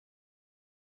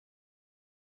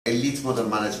Elite Model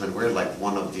Management, we're like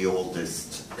one of the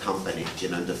oldest companies,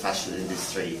 in the fashion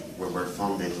industry. We were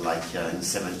founded in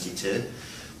 '72.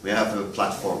 We have a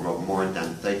platform of more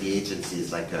than 30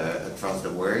 agencies across the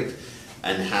world,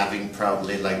 and having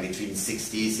probably between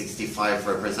 65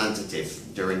 representatives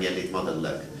during Elite Model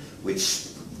Look, which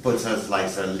puts us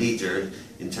as a leader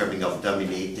in terms of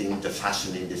dominating the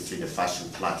fashion industry, the fashion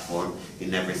platform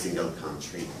in every single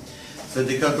country. So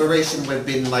the collaboration we've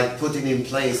been putting in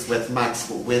place with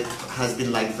Max has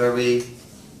been very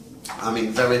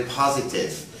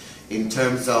positive in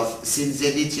terms of, since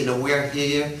Elite, we're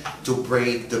here to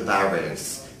break the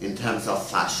barriers in terms of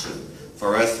fashion.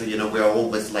 For us, we're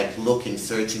always looking,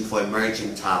 searching for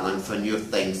emerging talent, for new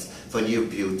things, for new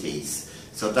beauties.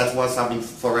 So that was,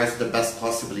 for us, the best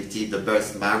possibility, the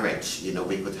best marriage,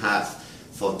 we could have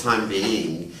for time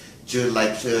being, to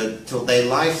their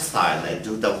lifestyle and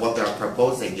to what they're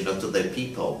proposing, to their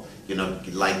people,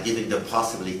 giving the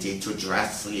possibility to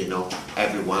dress,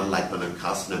 everyone on a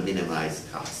cost, on a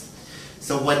minimized cost.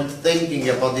 So when thinking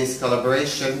about this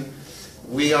collaboration,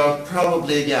 we are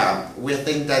probably, we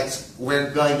think that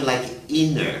we're going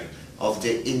inner of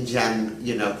the Indian,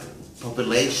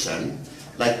 population,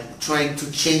 trying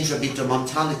to change a bit the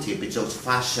mentality, because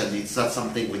fashion, it's not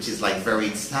something which is very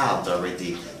installed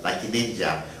already, in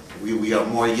India. We are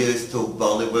more used to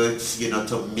Bollywood,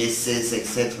 to Mrs.,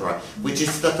 etc., which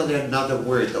is totally another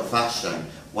word of fashion.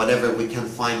 Whatever we can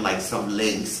find some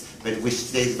links, but which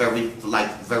stays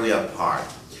very apart.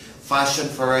 Fashion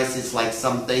for us is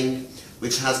something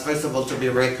which has first of all to be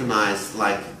recognized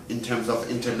in terms of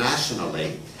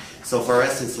internationally. So for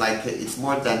us it's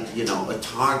more than a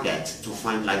target to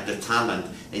find the talent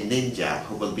in India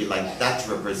who will be that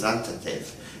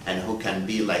representative, and who can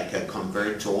be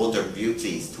convert to other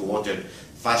beauties, to other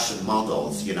fashion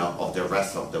models, of the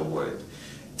rest of the world.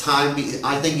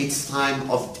 I think it's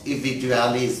time of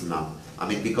individualism.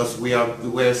 Because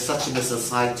we're such in a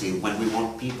society when we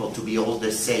want people to be all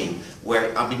the same,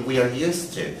 where, we are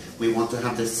used to. We want to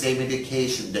have the same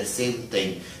education, the same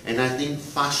thing. And I think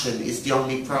fashion is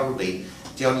probably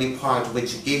the only part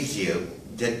which gives you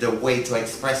the way to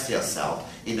express yourself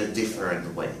in a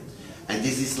different way. And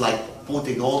this is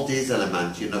putting all these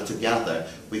elements, together,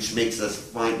 which makes us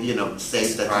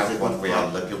say that is what we are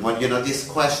looking for. This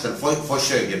question, for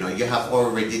sure, you have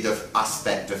already the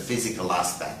physical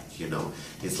aspect,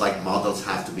 It's models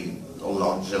have to be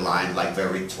along the line,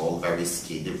 very tall, very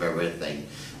skinny, very thin.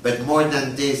 But more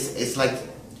than this, it's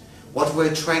what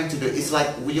we're trying to do is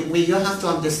you have to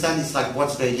understand it's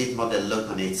what's the Elite Model Look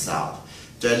on itself.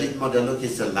 The Elite Model Look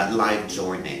is a life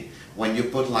journey. When you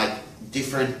put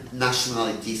different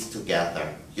nationalities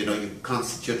together, you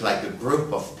constitute a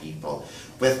group of people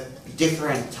with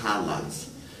different talents.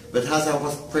 But as I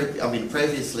was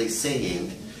previously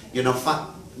saying,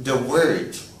 the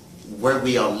world where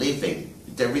we are living,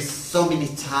 there is so many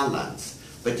talents,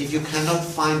 but if you cannot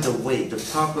find a way, the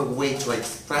proper way to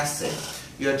express it,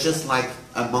 you're just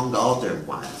among the other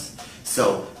ones.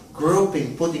 So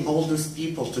grouping, putting all those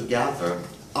people together,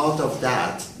 out of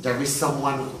that, there is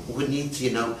someone who needs,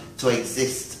 to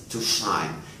exist, to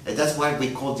shine. And that's why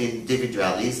we call the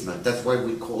individualism. That's why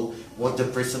we call what the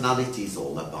personality is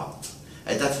all about.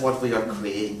 And that's what we are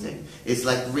creating. It's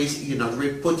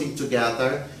putting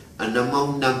together an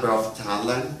amount number of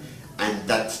talent, and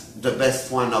that the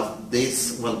best one of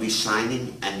this will be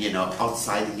shining and,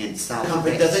 outside inside.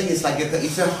 The thing is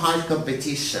it's a hard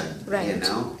competition, right.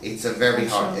 It's a very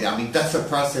hard, that's a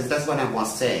process, that's what I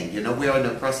was saying, we are in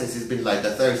a process, it's been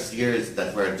the 30 years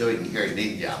that we're doing here in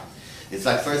India. It's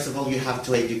first of all, you have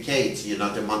to educate,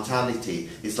 the mentality.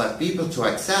 It's people to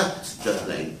accept the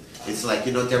thing. It's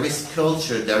there is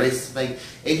culture, there is thing.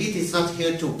 Elite is not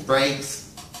here to break,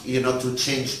 to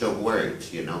change the world,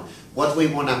 What we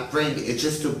want to bring is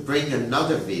just to bring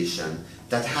another vision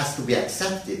that has to be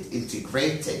accepted,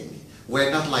 integrating.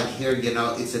 We're not here,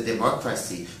 it's a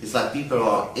democracy. It's people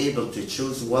are able to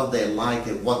choose what they like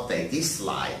and what they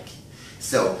dislike.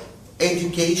 So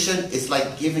education is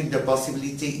giving the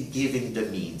possibility, giving the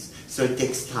means. So it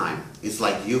takes time. It's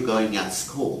you going at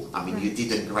school. You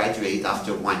didn't graduate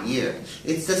after 1 year.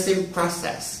 It's the same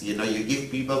process. You give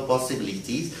people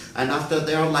possibilities, and after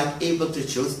they are able to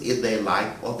choose if they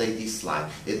like or they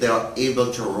dislike, if they are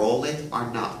able to roll it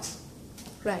or not.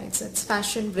 Right, so it's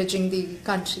fashion bridging the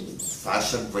countries.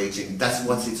 Fashion bridging, that's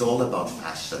what it's all about,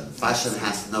 fashion. Fashion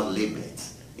has no limit.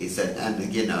 It's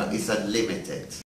unlimited.